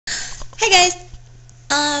guys,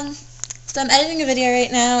 so I'm editing a video right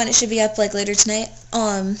now and it should be up like later tonight.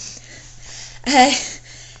 I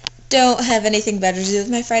don't have anything better to do with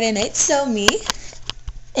my Friday night, so me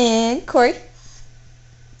and Cori,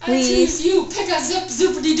 I choose you, pick a zip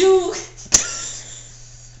zoopity doo. It's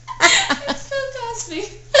so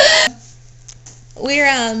cosmic. We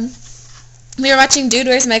were watching Dude,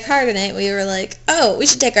 Where's My Car tonight. We were like, oh, we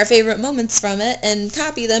should take our favorite moments from it and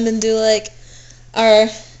copy them and do like our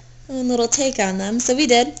own little take on them. So we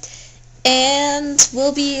did, and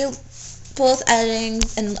we'll be both editing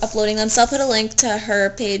and uploading them. So I'll put a link to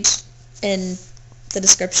her page in the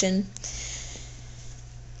description.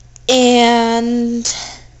 And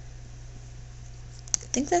I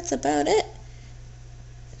think that's about it.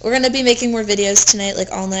 We're going to be making more videos tonight,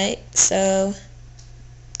 like all night, so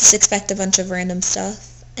just expect a bunch of random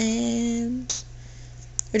stuff. And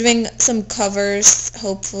we're doing some covers,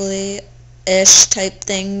 hopefully-ish type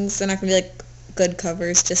things. They're not going to be like good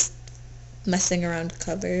covers, just messing around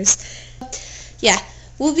covers. Yeah,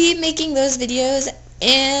 we'll be making those videos,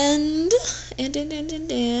 and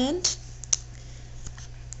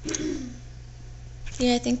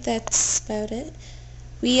yeah, I think that's about it.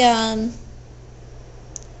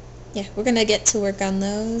 Yeah, we're gonna get to work on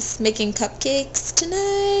those. Making cupcakes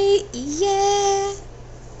tonight. Yeah.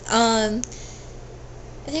 I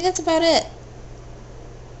think that's about it.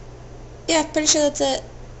 Yeah, pretty sure that's it.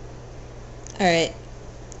 Alright.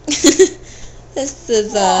 This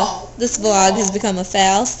vlog has become a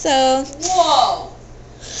fail, so Whoa.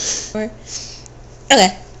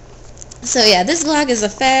 okay. So yeah, this vlog is a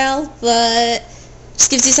fail, but just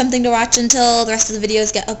gives you something to watch until the rest of the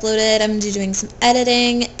videos get uploaded. I'm going to be doing some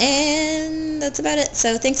editing, and that's about it.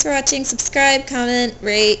 So thanks for watching. Subscribe, comment,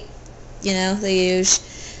 rate, you know, the usual.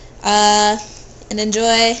 And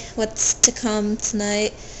enjoy what's to come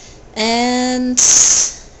tonight. And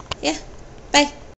yeah, bye.